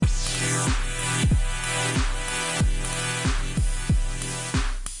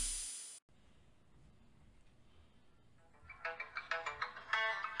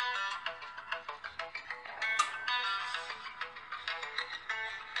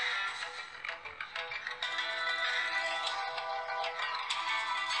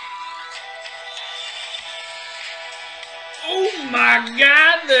my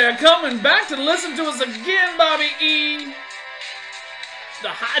God, they're coming back to listen to us again, Bobby E. The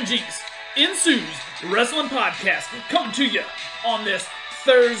Hijinks Ensues Wrestling Podcast coming to you on this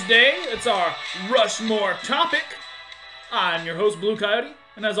Thursday. It's our Rushmore topic. I'm your host, Blue Coyote,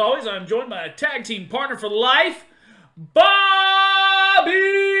 and as always, I'm joined by a tag team partner for life, Bobby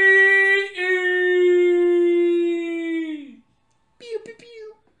E. Pew, pew,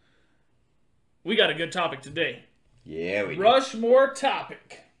 pew. We got a good topic today. Yeah, we do. Rushmore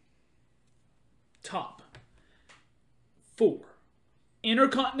topic. Top 4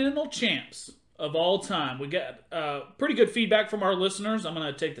 Intercontinental champs of all time. We got pretty good feedback from our listeners. I'm going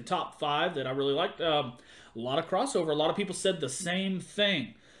to take the top 5 that I really liked. A lot of crossover. A lot of people said the same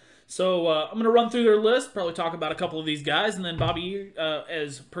thing. So I'm going to run through their list, probably talk about a couple of these guys, and then Bobby,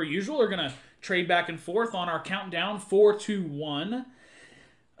 as per usual, are going to trade back and forth on our countdown 4, 2, 1.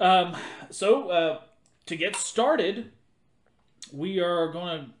 To get started, we are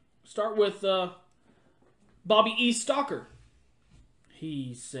going to start with Bobby E. Stalker.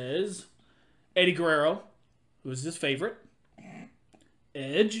 He says Eddie Guerrero, who is his favorite,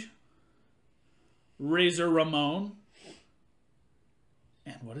 Edge, Razor Ramon,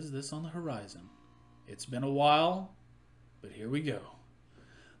 and what is this on the horizon? It's been a while, but here we go.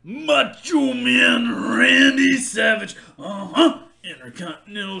 Macho Man Randy Savage,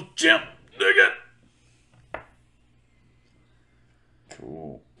 Intercontinental Champ, dig it!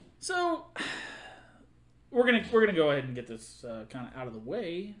 Cool. So, we're gonna go ahead and get this kind of out of the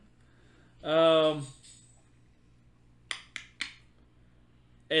way.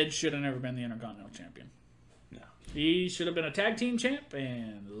 Edge should have never been the Intercontinental Champion. No. He should have been a tag team champ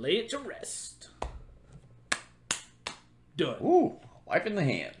and lay it to rest. Done. Ooh, wiping the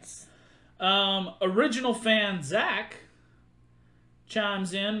hands. Original fan Zach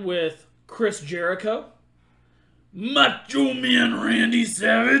chimes in with Chris Jericho, Macho Man Randy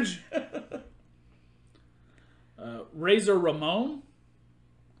Savage, Razor Ramon,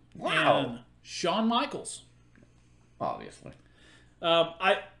 Wow. and Shawn Michaels. Obviously.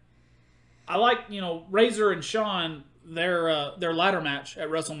 I like, Razor and Shawn, their ladder match at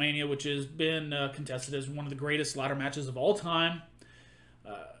WrestleMania, which has been contested as one of the greatest ladder matches of all time,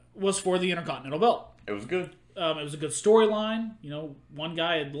 was for the Intercontinental Belt. It was good. It was a good storyline. One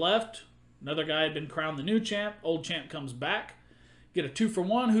guy had left, another guy had been crowned the new champ. Old champ comes back, get a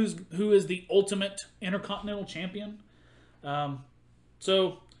 2-for-1. Who is the ultimate Intercontinental Champion?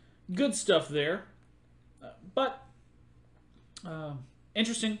 So good stuff there. But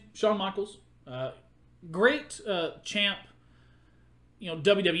interesting. Shawn Michaels, great champ.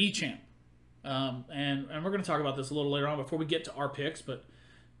 WWE champ. And we're going to talk about this a little later on before we get to our picks. But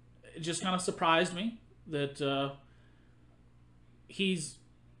it just kind of surprised me that he's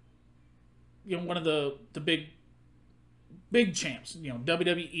one of the big champs,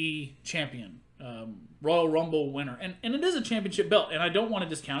 WWE champion, Royal Rumble winner, and it is a championship belt, and I don't want to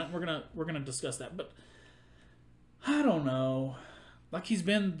discount it. We're gonna discuss that, but I don't know. Like, he's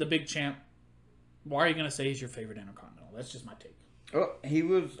been the big champ. Why are you gonna say he's your favorite Intercontinental? That's just my take. Well, he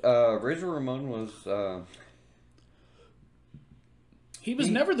was, Razor Ramon was, He was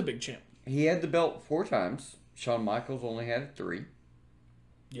never the big champ. he had the belt 4 times. Shawn Michaels only had it 3.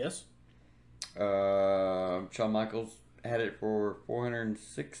 Yes. Shawn Michaels had it for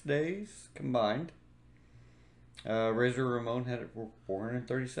 406 days combined. Razor Ramon had it for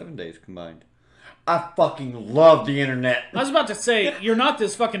 437 days combined. I fucking love the internet. I was about to say, you're not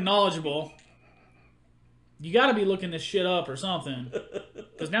this fucking knowledgeable. You got to be looking this shit up or something,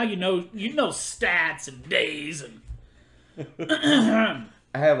 because now you know stats and days and.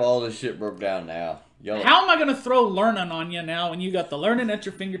 I have all this shit broke down now. Y'all, How am I going to throw learning on you now when you got the learning at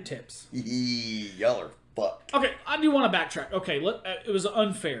your fingertips? y'all are fucked. Okay, I do want to backtrack. Okay, it was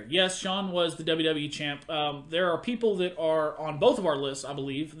unfair. Yes, Shawn was the WWE champ. There are people that are on both of our lists, I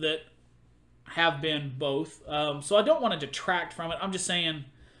believe, that have been both. So I don't want to detract from it. I'm just saying,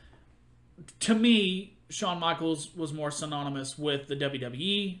 to me, Shawn Michaels was more synonymous with the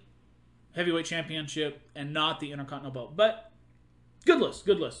WWE Heavyweight Championship and not the Intercontinental Belt. But good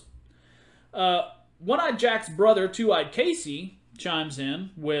list. One-Eyed Jack's brother, Two-Eyed Casey, chimes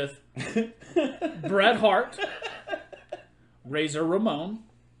in with Bret Hart, Razor Ramon,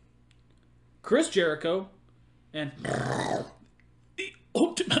 Chris Jericho, and the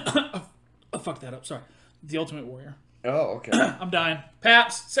Ultimate... I fucked that up, sorry. The Ultimate Warrior. Oh, okay. I'm dying.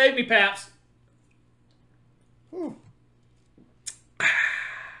 Paps, save me, Paps. Whew.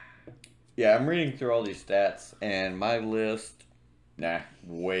 Yeah, I'm reading through all these stats, and my list,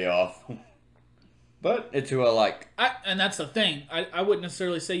 way off. But it's who I like. And that's the thing. I wouldn't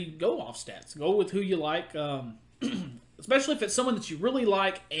necessarily say you go off stats. Go with who you like. especially if it's someone that you really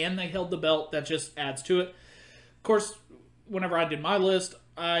like and they held the belt. That just adds to it. Of course, whenever I did my list,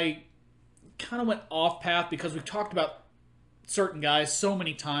 I kind of went off path because we talked about certain guys so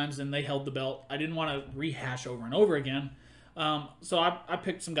many times and they held the belt. I didn't want to rehash over and over again. So I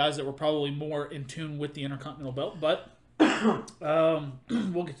picked some guys that were probably more in tune with the Intercontinental belt, but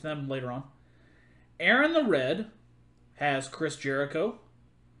we'll get to them later on. Aaron the Red has Chris Jericho,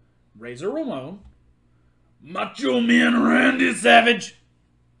 Razor Ramon, Macho Man Randy Savage,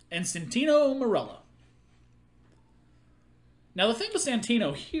 and Santino Marella. Now, the thing with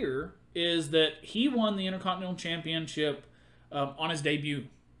Santino here is that he won the Intercontinental Championship on his debut.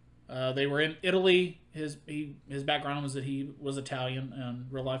 They were in Italy. His background was that he was Italian, and in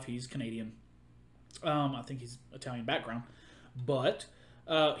real life he's Canadian. I think he's Italian background. But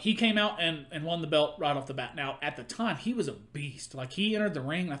he came out and won the belt right off the bat. Now, at the time, he was a beast. Like, he entered the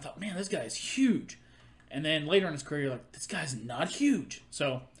ring, and I thought, man, this guy is huge. And then later in his career, you're like, this guy's not huge.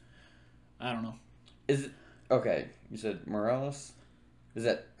 So, I don't know. Is it... Okay, you said Morales? Is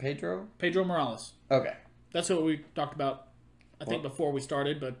that Pedro? Pedro Morales. Okay. That's what we talked about, I think, before we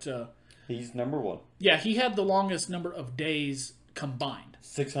started. But he's number one. Yeah, he had the longest number of days combined.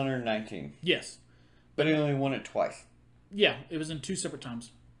 619. Yes. But he only won it twice. Yeah, it was in 2 separate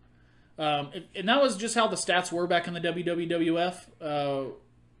times. And that was just how the stats were back in the WWF.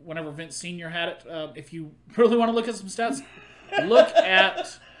 Whenever Vince Sr. had it. If you really want to look at some stats, look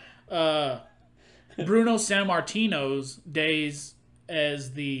at Bruno Sammartino's days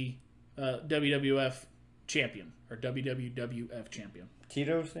as the WWF champion, or WWF champion.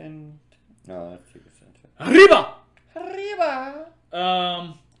 Tito's in... No, that's Tito's in. Arriba!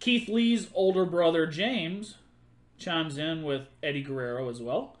 Arriba! Keith Lee's older brother, James, chimes in with Eddie Guerrero as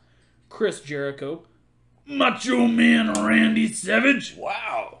well. Chris Jericho, Macho Man Randy Savage.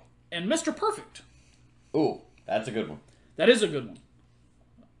 Wow. And Mr. Perfect. Ooh, that's a good one. That is a good one.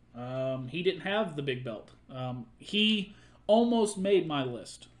 He didn't have the big belt. He almost made my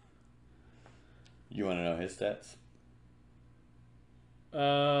list. You want to know his stats?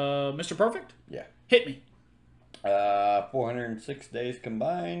 Mr. Perfect? Yeah. Hit me. 406 days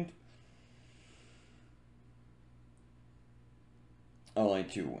combined. Only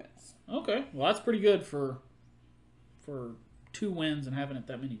 2 wins. Okay. Well, that's pretty good for 2 wins and having it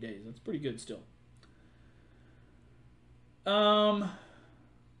that many days. That's pretty good still. And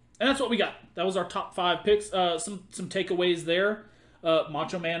that's what we got. That was our top 5 picks. Some takeaways there.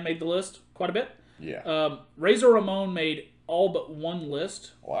 Macho Man made the list quite a bit. Yeah. Razor Ramon made all but 1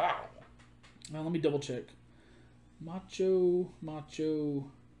 list. Wow. Now, let me double check. Macho.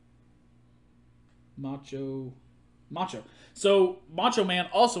 So, Macho Man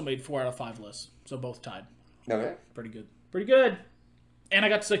also made 4 out of 5 lists. So, both tied. Okay. Pretty good. Pretty good. And I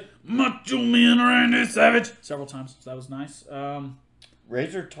got to say, Macho Man Randy Savage several times. So, that was nice.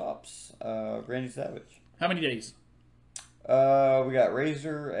 Razor tops Randy Savage. How many days? We got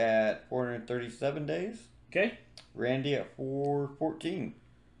Razor at 437 days. Okay. Randy at 414.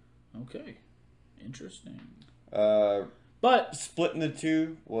 Okay. Interesting. But splitting the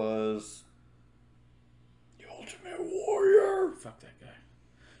 2 was the Ultimate Warrior. Fuck that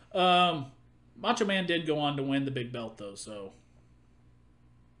guy. Macho Man did go on to win the big belt though, so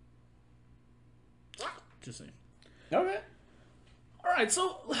just saying. Okay. All right,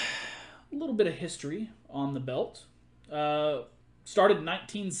 so a little bit of history on the belt. Started in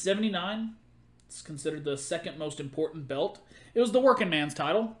 1979. It's considered the second most important belt. It was the working man's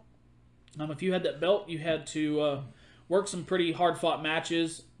title. If you had that belt, you had to work some pretty hard-fought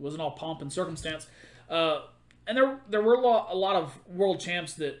matches. It wasn't all pomp and circumstance. And there were a lot of world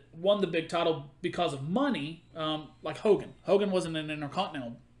champs that won the big title because of money, like Hogan. Hogan wasn't an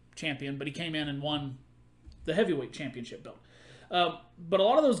Intercontinental champion, but he came in and won the heavyweight championship belt. But a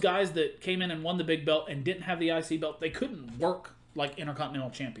lot of those guys that came in and won the big belt and didn't have the IC belt, they couldn't work like Intercontinental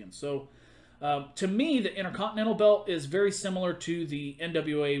champions. So to me, the Intercontinental belt is very similar to the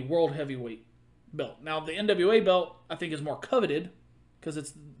NWA World Heavyweight belt. Now, the NWA belt, I think, is more coveted because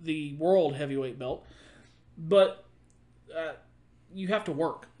it's the World Heavyweight belt. But you have to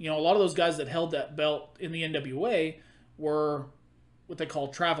work. You know, a lot of those guys that held that belt in the NWA were what they call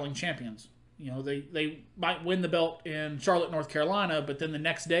traveling champions. You know, they might win the belt in Charlotte, North Carolina, but then the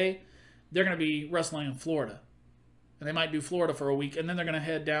next day they're going to be wrestling in Florida. And they might do Florida for a week, and then they're going to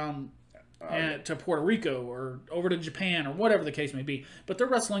head down to Puerto Rico or over to Japan or whatever the case may be. But they're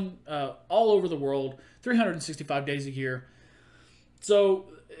wrestling all over the world, 365 days a year.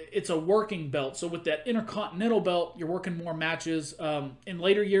 So it's a working belt. So with that Intercontinental belt, you're working more matches. In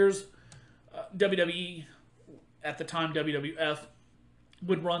later years, WWE, at the time WWF,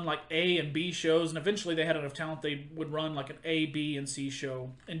 would run like A and B shows, and eventually they had enough talent they would run like an A, B, and C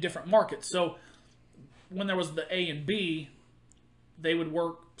show in different markets. So when there was the A and B, they would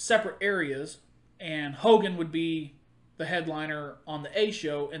work separate areas, and Hogan would be the headliner on the A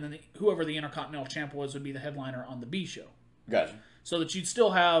show, and then whoever the Intercontinental Champ was would be the headliner on the B show. Gotcha. So that you'd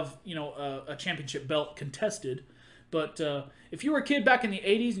still have, a championship belt contested. But if you were a kid back in the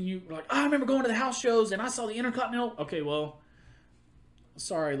 80s and you were like, I remember going to the house shows and I saw the Intercontinental. Okay, well,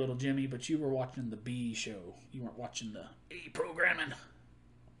 sorry, little Jimmy, but you were watching the B show. You weren't watching the A programming.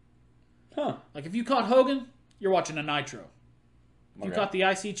 Huh. Like if you caught Hogan, you're watching a Nitro. If you Okay. caught the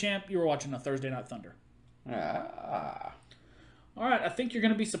IC champ, you were watching a Thursday Night Thunder. Ah. All right, I think you're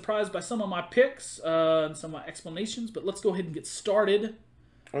going to be surprised by some of my picks and some of my explanations, but let's go ahead and get started.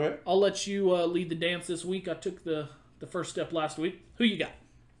 Okay. I'll let you lead the dance this week. I took the first step last week. Who you got?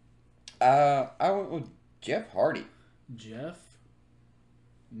 I went with Jeff Hardy. Jeff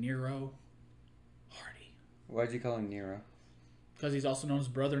Nero Hardy. Why'd you call him Nero? Because he's also known as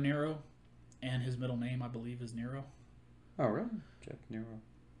Brother Nero, and his middle name, I believe, is Nero. Oh, really? Jeff Nero.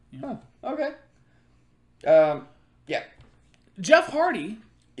 Yeah. Huh. Okay. Yeah. Jeff Hardy,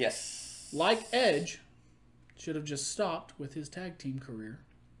 Yes. like Edge, should have just stopped with his tag team career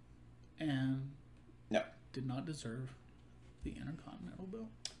and No. did not deserve the Intercontinental belt.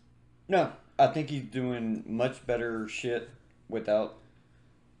 No. I think he's doing much better shit without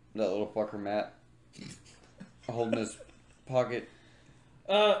that little fucker Matt holding his pocket.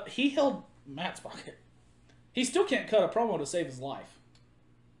 He held Matt's pocket. He still can't cut a promo to save his life.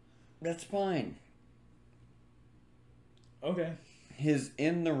 That's fine. Okay. His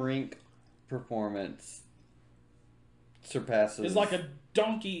in the rink performance surpasses. It's like a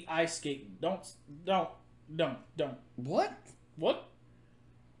donkey ice skating. Don't. What? What?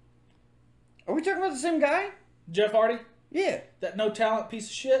 Are we talking about the same guy? Jeff Hardy? Yeah. That no talent piece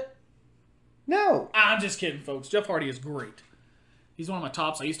of shit? No. I'm just kidding, folks. Jeff Hardy is great. He's one of my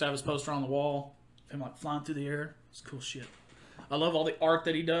tops. I used to have his poster on the wall. Him like flying through the air. It's cool shit. I love all the art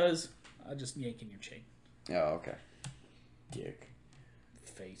that he does. I just yanking your chain. Oh, okay. Dick.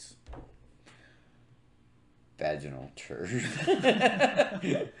 Face. Vaginal turd. I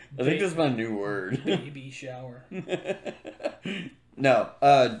think that's my new word. Baby shower. No.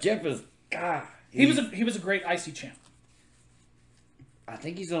 Jeff is. God. He was a great IC champ. I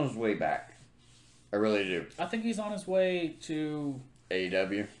think he's on his way back. I really do. I think he's on his way to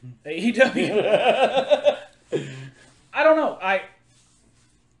AEW. AEW. I don't know. I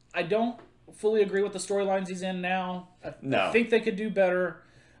don't fully agree with the storylines he's in now. I think they could do better,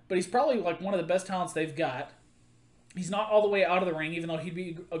 but he's probably like one of the best talents they've got. He's not all the way out of the ring, even though he'd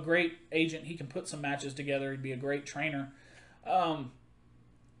be a great agent. He can put some matches together. He'd be a great trainer.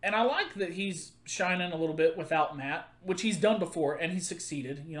 And I like that he's shining a little bit without Matt, which he's done before, and he's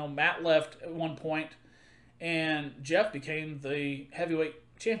succeeded. Matt left at one point, and Jeff became the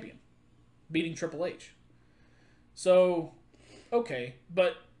heavyweight champion, beating Triple H. So, okay,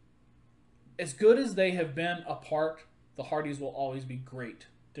 but as good as they have been apart, the Hardys will always be great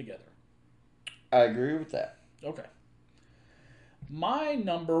together. I agree with that. Okay. My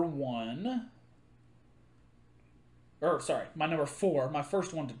number 4, my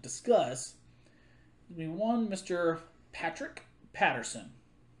first one to discuss, will be one Mr. Patrick Patterson,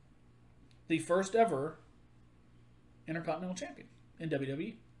 the first ever Intercontinental Champion in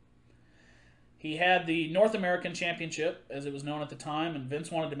WWE. He had the North American Championship, as it was known at the time, and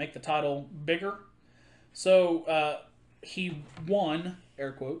Vince wanted to make the title bigger. So he won,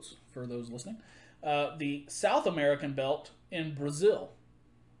 air quotes for those listening, the South American belt in Brazil,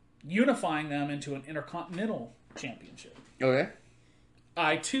 unifying them into an Intercontinental Championship. Okay.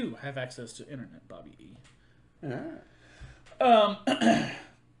 I, too, have access to internet, Bobby E. Alright.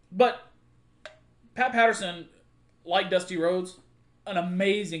 But Pat Patterson, like Dusty Rhodes, an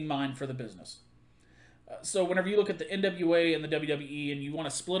amazing mind for the business. So whenever you look at the NWA and the WWE and you want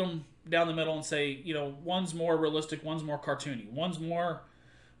to split them down the middle and say, one's more realistic, one's more cartoony, one's more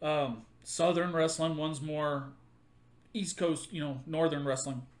Southern wrestling, one's more East Coast, Northern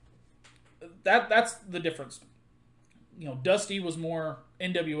wrestling. That's the difference. Dusty was more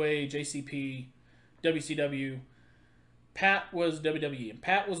NWA, JCP, WCW. Pat was WWE, and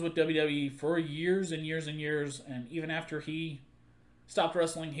Pat was with WWE for years and years and years, and even after he stopped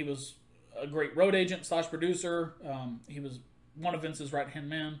wrestling, he was a great road agent / producer. He was one of Vince's right-hand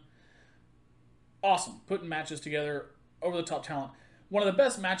men. Awesome. Putting matches together, over-the-top talent. One of the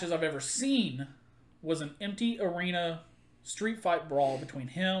best matches I've ever seen was an empty arena street fight brawl between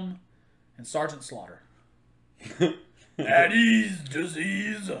him and Sergeant Slaughter. Eddie's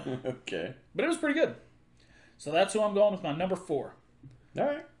disease. Okay. But it was pretty good. So that's who I'm going with my number 4. All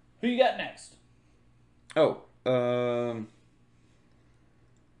right. Who you got next? Oh,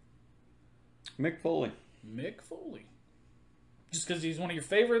 Mick Foley. Mick Foley. Just because he's one of your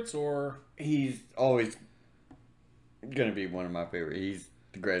favorites, or He's always gonna be one of my favorite. He's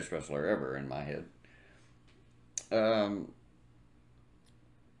the greatest wrestler ever in my head. But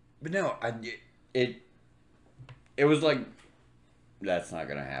no, it was like that's not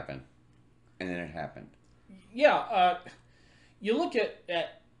gonna happen, and then it happened. yeah, you look at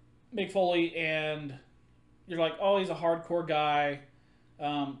Mick Foley and you're like, oh, he's a hardcore guy.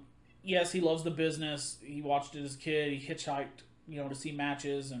 Yes, he loves the business. He watched it as a kid. He hitchhiked, to see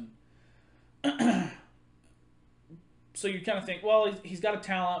matches, and so you kind of think, well, he's got a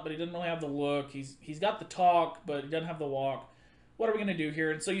talent, but he doesn't really have the look. He's got the talk, but he doesn't have the walk. What are we going to do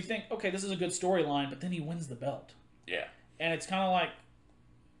here? And so you think, okay, this is a good storyline, but then he wins the belt. Yeah. And it's kind of like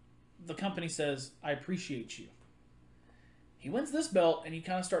the company says, I appreciate you. He wins this belt, and you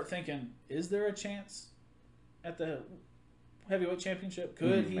kind of start thinking, is there a chance at the heavyweight championship?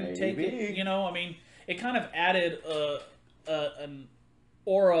 Could he take it? It kind of added an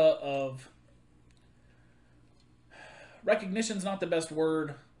aura of recognition's not the best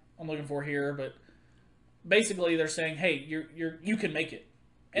word I'm looking for here, but basically they're saying, hey, you can make it.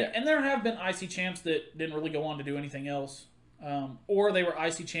 And there have been IC champs that didn't really go on to do anything else. Or they were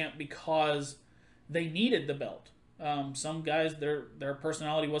IC champ because they needed the belt. Some guys, their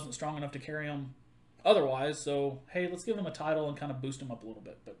personality wasn't strong enough to carry them otherwise. So, hey, let's give them a title and kind of boost them up a little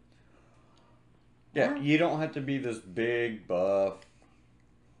bit. But yeah, you don't have to be this big buff.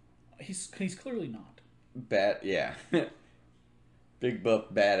 He's clearly not. Yeah. Big buff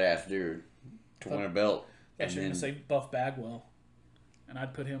badass dude to win a belt. I was going to say Buff Bagwell. And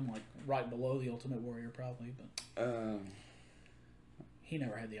I'd put him like right below the Ultimate Warrior probably, but he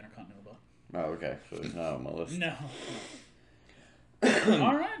never had the Intercontinental belt. Oh, okay. So he's not on my list. No.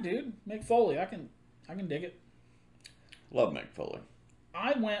 All right, dude. Mick Foley. I can dig it. Love Mick Foley.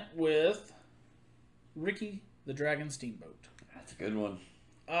 I went with Ricky the Dragon Steamboat. That's a good one.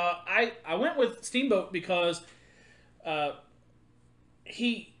 I went with Steamboat because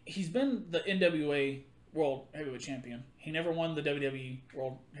he's been the NWA World Heavyweight Champion. He never won the WWE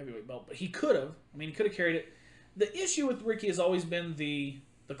World Heavyweight belt, but he could have. He could have carried it. The issue with Ricky has always been the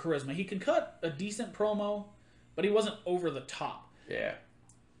charisma. He can cut a decent promo, but he wasn't over the top. Yeah.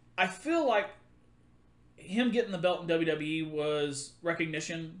 I feel like him getting the belt in WWE was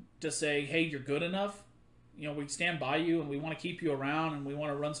recognition to say, hey, you're good enough. We stand by you, and we want to keep you around, and we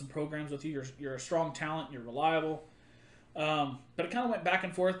want to run some programs with you. You're a strong talent. You're reliable. But it kind of went back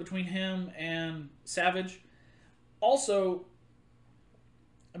and forth between him and Savage. Also,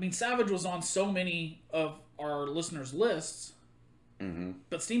 Savage was on so many of our listeners' lists,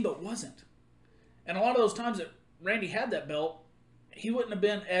 but Steamboat wasn't. And a lot of those times that Randy had that belt, he wouldn't have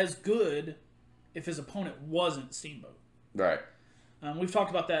been as good if his opponent wasn't Steamboat. Right. We've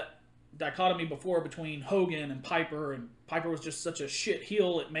talked about that dichotomy before between Hogan and Piper was just such a shit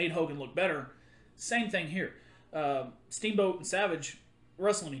heel, it made Hogan look better. Same thing here. Steamboat and Savage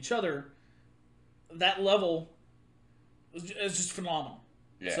wrestling each other, that level is just phenomenal.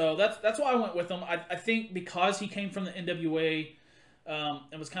 Yeah. So that's why I went with him. I think because he came from the NWA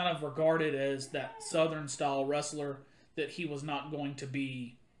and was kind of regarded as that Southern style wrestler, that he was not going to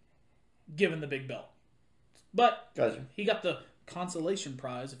be given the big belt. But Gotcha. He got the consolation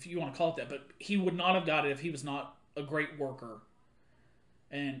prize, if you want to call it that, but he would not have got it if he was not a great worker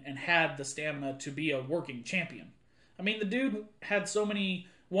and had the stamina to be a working champion. The dude had so many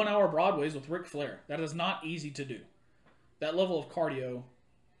 1 hour Broadways with Ric Flair. That is not easy to do. That level of cardio,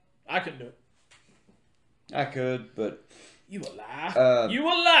 I couldn't do it. I could, but you a lie. You a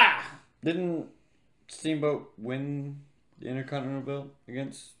lie. Didn't Steamboat win the Intercontinental belt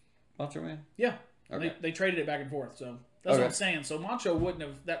against Macho Man? Yeah. Okay. They traded it back and forth, so that's what I'm saying. So Macho wouldn't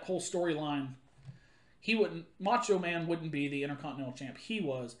have, that whole storyline, Macho Man wouldn't be the Intercontinental champ. He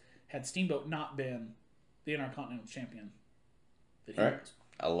was, had Steamboat not been the Intercontinental champion that he was.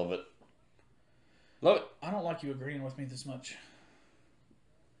 I love it. Love it. I don't like you agreeing with me this much.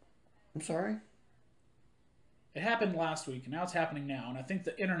 I'm sorry. It happened last week, and now it's happening now, and I think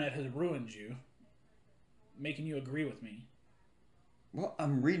the internet has ruined you, making you agree with me. Well,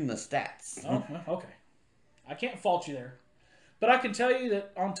 I'm reading the stats. Oh, well, okay. I can't fault you there. But I can tell you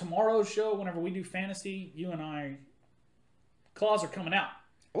that on tomorrow's show, whenever we do fantasy, you and I, claws are coming out.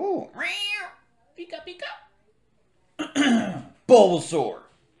 Ooh. Pika, pika. Bulbasaur.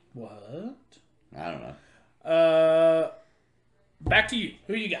 What? I don't know. Back to you.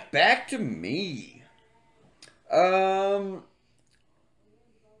 Who you got? Back to me. Alright,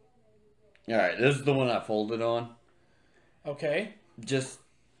 this is the one I folded on. Okay. Just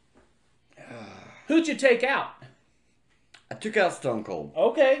Who'd you take out? I took out Stone Cold.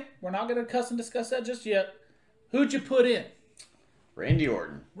 Okay, we're not going to cuss and discuss that just yet. Who'd you put in? Randy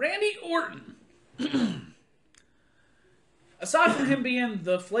Orton. Randy Orton. Aside from him being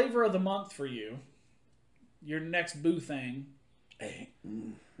the flavor of the month for you, your next boo thing,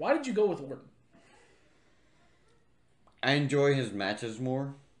 why did you go with Orton? I enjoy his matches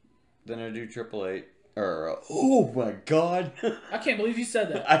more than I do Triple H. Oh my god. I can't believe you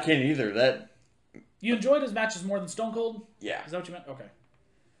said that. I can't either. You enjoyed his matches more than Stone Cold? Yeah. Is that what you meant? Okay.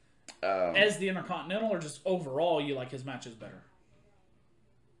 As the Intercontinental, or just overall, you like his matches better?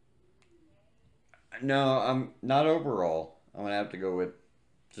 No, I'm not overall. I'm gonna have to go with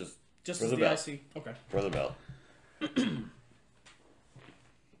just Just for as the the belt. IC? Okay. For the belt.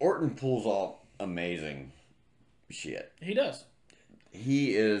 Orton pulls off amazing shit. He does.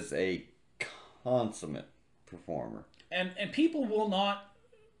 He is a consummate performer. And people will not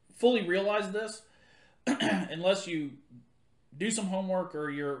fully realize this unless you do some homework or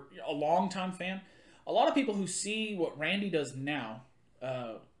you're a longtime fan. A lot of people who see what Randy does now,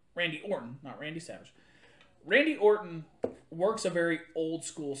 Randy Orton, not Randy Savage. Randy Orton works a very old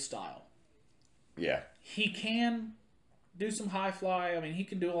school style. Yeah. He can do some high fly. I mean, he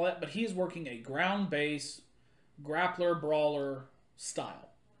can do all that, but he is working a ground base, grappler, brawler style.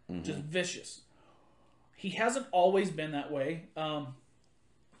 Just vicious. He hasn't always been that way. The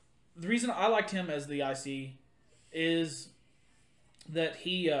reason I liked him as the IC is that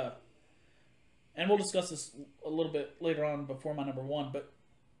he, and we'll discuss this a little bit later on before my number one, but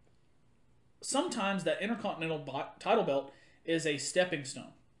sometimes that Intercontinental title belt is a stepping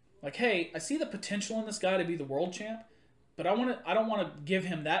stone. Like, hey, I see the potential in this guy to be the world champ, but I don't want to give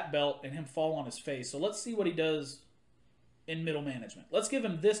him that belt and him fall on his face. So let's see what he does in middle management. Let's give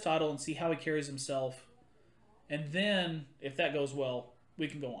him this title and see how he carries himself. And then, if that goes well, we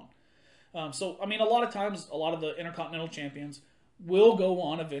can go on. So, I mean, a lot of times, a lot of the Intercontinental champions will go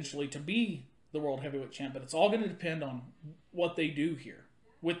on eventually to be the World Heavyweight Champ, but it's all going to depend on what they do here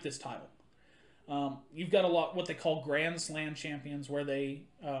with this title. You've got a lot what they call Grand Slam champions, where they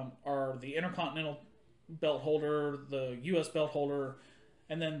are the Intercontinental belt holder, the U.S. belt holder,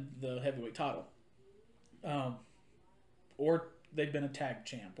 and then the heavyweight title. Or they've been a tag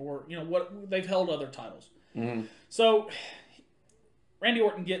champ, or what they've held other titles. Mm-hmm. So Randy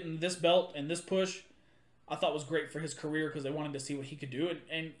Orton getting this belt and this push, I thought was great for his career because they wanted to see what he could do,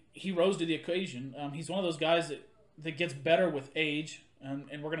 and he rose to the occasion. He's one of those guys that gets better with age, and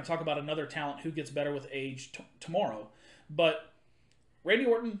we're going to talk about another talent who gets better with age tomorrow. But Randy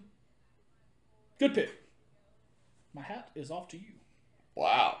Orton, good pick. My hat is off to you.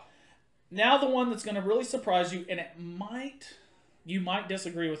 Wow. Now the one that's going to really surprise you, and you might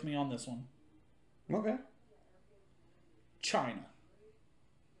disagree with me on this one. Okay. China.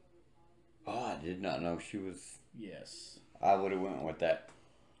 Oh, I did not know she was. Yes. I would have went with that.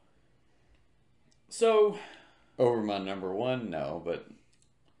 So. Over my number one, no, but.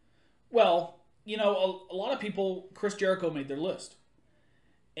 Well, a lot of people, Chris Jericho made their list.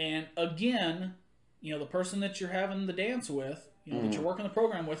 And again, the person that you're having the dance with, that you're working the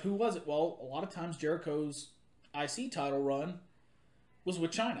program with, who was it? Well, a lot of times Jericho's IC title run was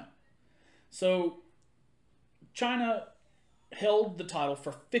with China. So, China held the title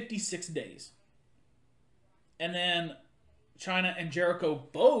for 56 days. And then China and Jericho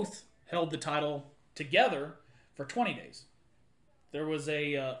both held the title together for 20 days. There was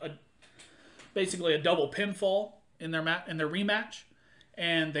basically a double pinfall in their rematch,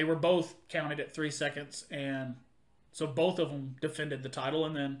 and they were both counted at 3 seconds, and so both of them defended the title,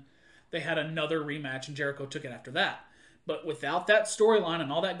 and then they had another rematch, and Jericho took it after that. But without that storyline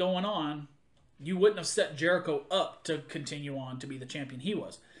and all that going on, you wouldn't have set Jericho up to continue on to be the champion he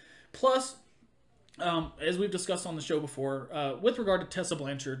was. Plus, as we've discussed on the show before, with regard to Tessa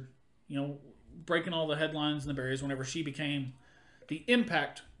Blanchard, breaking all the headlines and the barriers whenever she became the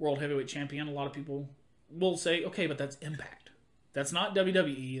Impact World Heavyweight Champion, a lot of people will say, okay, but that's Impact. That's not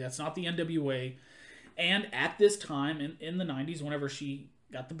WWE. That's not the NWA. And at this time, in the 90s, whenever she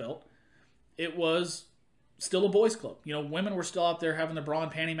got the belt, it was still a boys' club. Women were still out there having their bra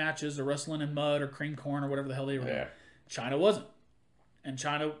and panty matches or wrestling in mud or cream corn or whatever the hell they were doing. China wasn't. And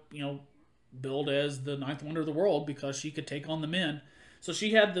China, billed as the ninth wonder of the world because she could take on the men. So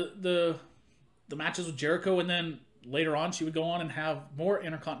she had the matches with Jericho, and then later on she would go on and have more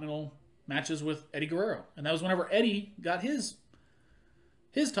Intercontinental matches with Eddie Guerrero. And that was whenever Eddie got his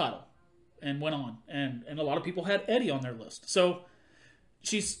title and went on. And a lot of people had Eddie on their list. So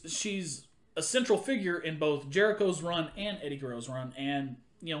she's a central figure in both Jericho's run and Eddie Guerrero's run. And,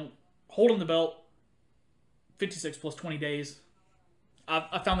 holding the belt 56 plus 20 days,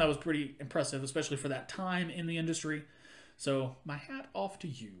 I found that was pretty impressive, especially for that time in the industry. So my hat off to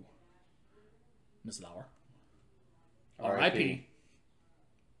you, Miss Lauer. R.I.P.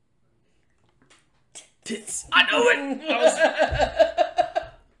 Tits. I know it.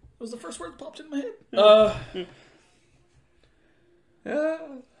 That was the first word that popped into my head. Yeah.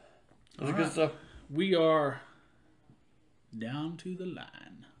 That's good stuff. We are down to the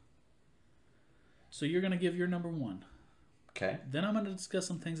line. So you're going to give your number one. Okay. Then I'm going to discuss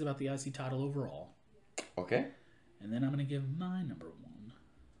some things about the IC title overall. Okay. And then I'm going to give my number one.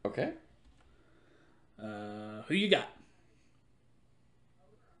 Okay. Who you got?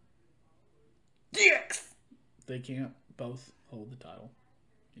 DX. They can't both hold the title.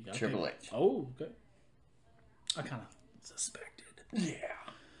 You got Triple H. Oh, okay. I kind of suspected.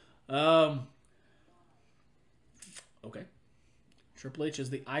 Yeah. Okay. Triple H is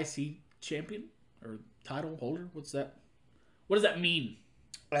the IC champion or title holder. What's that? What does that mean?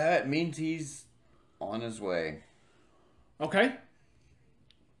 It means he's on his way. Okay.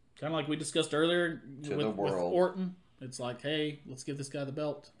 Kind of like we discussed earlier To with the world. Orton. It's like, hey, let's give this guy the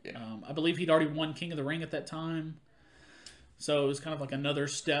belt. Yeah. I believe he'd already won King of the Ring at that time. So it was kind of like another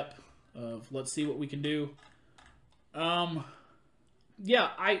step of let's see what we can do. Yeah,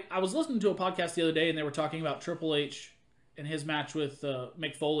 I was listening to a podcast the other day and they were talking about Triple H and his match with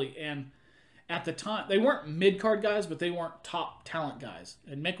Mick Foley. And at the time, they weren't mid-card guys, but they weren't top talent guys.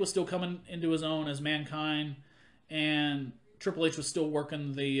 And Mick was still coming into his own as Mankind. And Triple H was still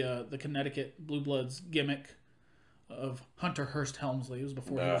working the Connecticut Blue Bloods gimmick of Hunter Hearst Helmsley. It was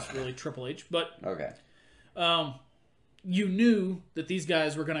before he was really Triple H. But Okay. you knew that these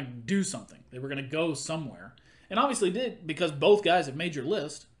guys were going to do something. They were going to go somewhere. And obviously did because both guys have made your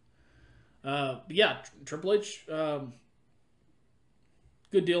list. But yeah, Triple H, good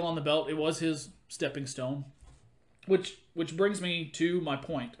deal on the belt. It was his stepping stone. Which brings me to my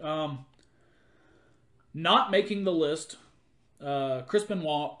point. Not making the list, Chris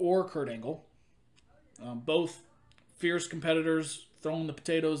Benoit or Kurt Angle. Both fierce competitors, throwing the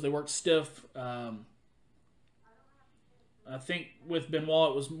potatoes. They worked stiff. I think with Benoit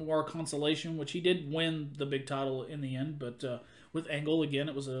it was more consolation, which he did win the big title in the end. But with Angle, again,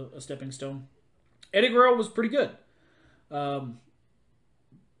 it was a stepping stone. Eddie Guerrero was pretty good. But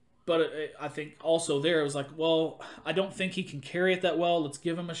I think also there it was like, well, I don't think he can carry it that well. Let's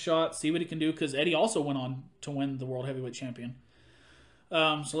give him a shot, see what he can do. Because Eddie also went on to win the World Heavyweight Champion.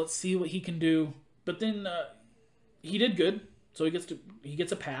 So let's see what he can do. But then he did good, so he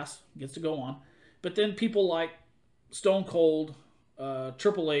gets a pass, gets to go on. But then people like Stone Cold,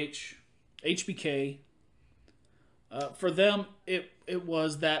 Triple H, HBK, for them it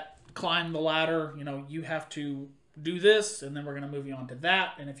was that climb the ladder. You know, you have to do this, and then we're going to move you on to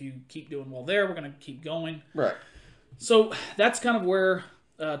that. And if you keep doing well there, we're going to keep going. Right. So that's kind of where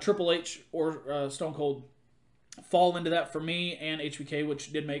Triple H or Stone Cold fall into that for me, and HBK,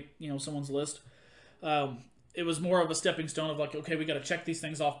 which did make someone's list. It was more of a stepping stone of like, okay, we got to check these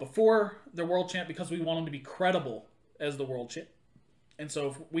things off before they're world champ because we want them to be credible as the world champ. And so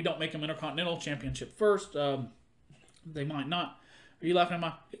if we don't make them Intercontinental Championship first, they might not. Are you laughing at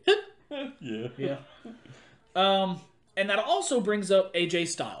my? Yeah. Yeah. And that also brings up AJ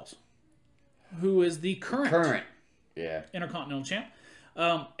Styles, who is the current Yeah. Intercontinental champ.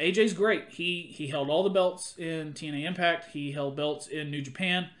 AJ's great. He held all the belts in TNA Impact. He held belts in New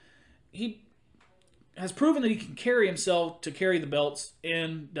Japan. He has proven that he can carry himself to carry the belts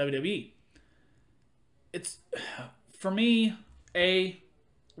in WWE. It's, for me,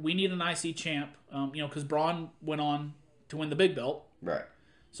 we need an IC champ, because Braun went on to win the big belt. Right.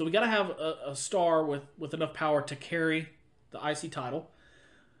 So we got to have a star with enough power to carry the IC title.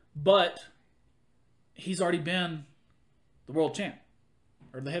 But he's already been the world champ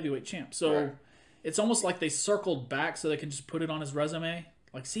or the heavyweight champ. So right. It's almost like they circled back so they can just put it on his resume.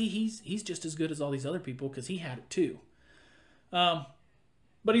 Like, see, he's just as good as all these other people because he had it too. But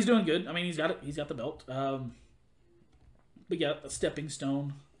he's doing good. I mean, he's got it. He's got the belt. But yeah, a stepping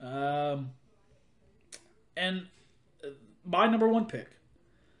stone. And my number one pick.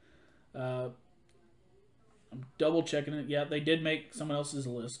 I'm double checking it. Yeah, they did make someone else's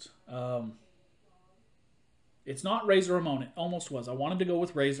list. It's not Razor Ramon. It almost was. I wanted to go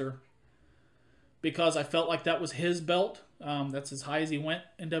with Razor because I felt like that was his belt. That's as high as he went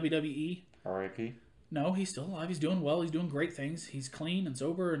in WWE. R.I.P. No, he's still alive. He's doing well. He's doing great things. He's clean and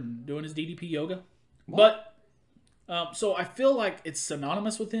sober and doing his DDP yoga. What? But so I feel like it's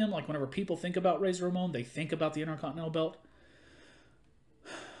synonymous with him. Like whenever people think about Razor Ramon, they think about the Intercontinental belt.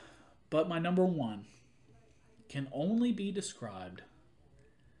 But my number one can only be described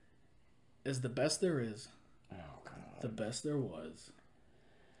as the best there is, Oh, God. the best there was,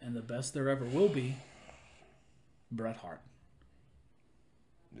 and the best there ever will be, Bret Hart.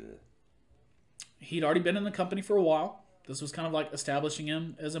 Ugh. He'd already been in the company for a while. This was kind of like establishing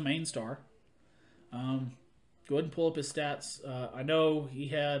him as a main star. Go ahead and pull up his stats. I know he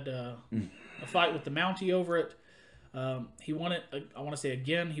had a fight with the Mountie over it. He won it, I want to say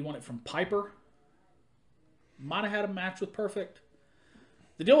again, he won it from Piper. Might have had a match with Perfect.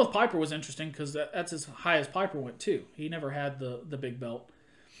 The deal with Piper was interesting because that's as high as Piper went too. He never had the big belt.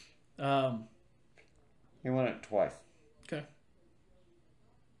 He won it twice. Okay.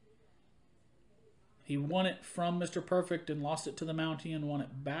 He won it from Mr. Perfect and lost it to the Mountie and won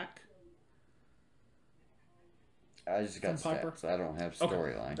it back. I just got From Piper? stats. I don't have Okay.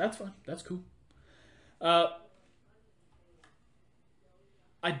 storyline. That's fine. That's cool.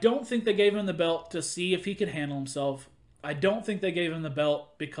 I don't think they gave him the belt to see if he could handle himself. I don't think they gave him the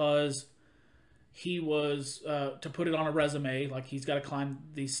belt because he was to put it on a resume, like he's got to climb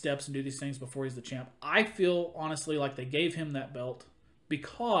these steps and do these things before he's the champ. I feel honestly like they gave him that belt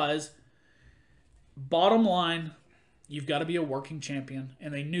because, bottom line, you've got to be a working champion,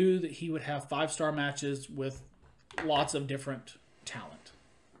 and they knew that he would have 5-star matches with lots of different talent.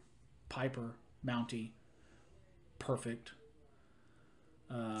 Piper, Mountie, Perfect.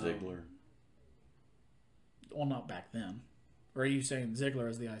 Ziggler. Well, not back then. Or are you saying Ziggler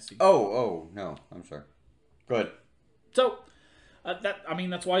as the IC? Oh, no. I'm sorry. Go ahead. So,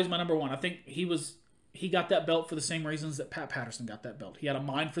 that's why he's my number one. I think he got that belt for the same reasons that Pat Patterson got that belt. He had a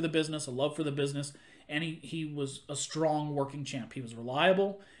mind for the business, a love for the business, and he was a strong working champ. He was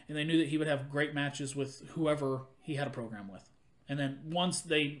reliable, and they knew that he would have great matches with whoever he had a program with. And then once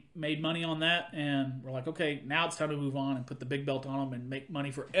they made money on that and were like, okay, now it's time to move on and put the big belt on them and make money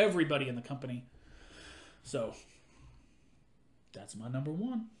for everybody in the company. So, that's my number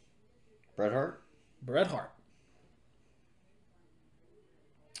one. Bret Hart? Bret Hart.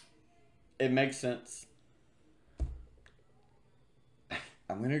 It makes sense.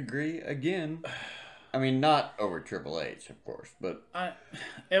 I'm going to agree again. I mean, not over Triple H, of course, but...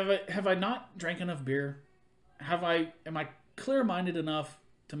 Have I not drank enough beer? Am I clear-minded enough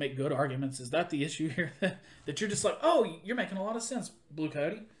to make good arguments? Is that the issue here? That you're just like, oh, you're making a lot of sense, Blue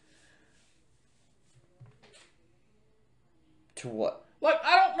Coyote. To what? Like,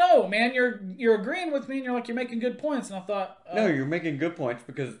 I don't know, man. You're agreeing with me, and you're like, you're making good points, and I thought... No, you're making good points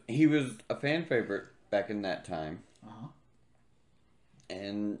because he was a fan favorite back in that time. Uh-huh.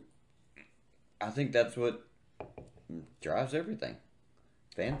 And I think that's what drives everything.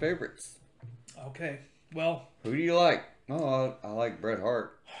 Fan favorites. Okay, well... Who do you like? Oh, I like Bret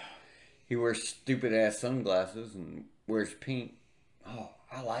Hart. He wears stupid-ass sunglasses and wears pink. Oh,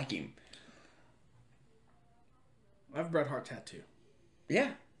 I like him. I have a Bret Hart tattoo.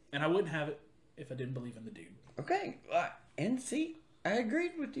 Yeah. And I wouldn't have it if I didn't believe in the dude. Okay. And see, I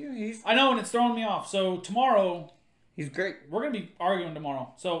agreed with you. I know, and it's throwing me off. So tomorrow... He's great. We're going to be arguing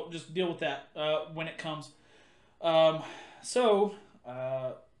tomorrow. So just deal with that when it comes. That's the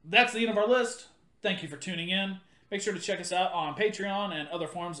end of our list. Thank you for tuning in. Make sure to check us out on Patreon and other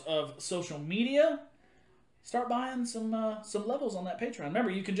forms of social media. Start buying some levels on that Patreon.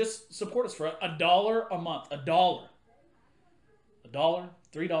 Remember, you can just support us for $1 a month. $1. $1,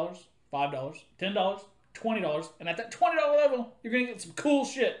 $3, $5, $10, $20. And at that $20 level, you're going to get some cool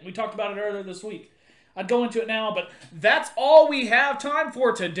shit. We talked about it earlier this week. I'd go into it now, but that's all we have time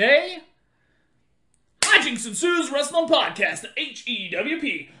for today. Hijinks Ensues Wrestling Podcast, the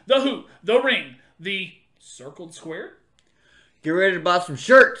HEWP, the Who, the Ring, the Circled Square. Get ready to buy some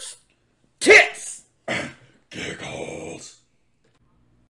shirts. Tit!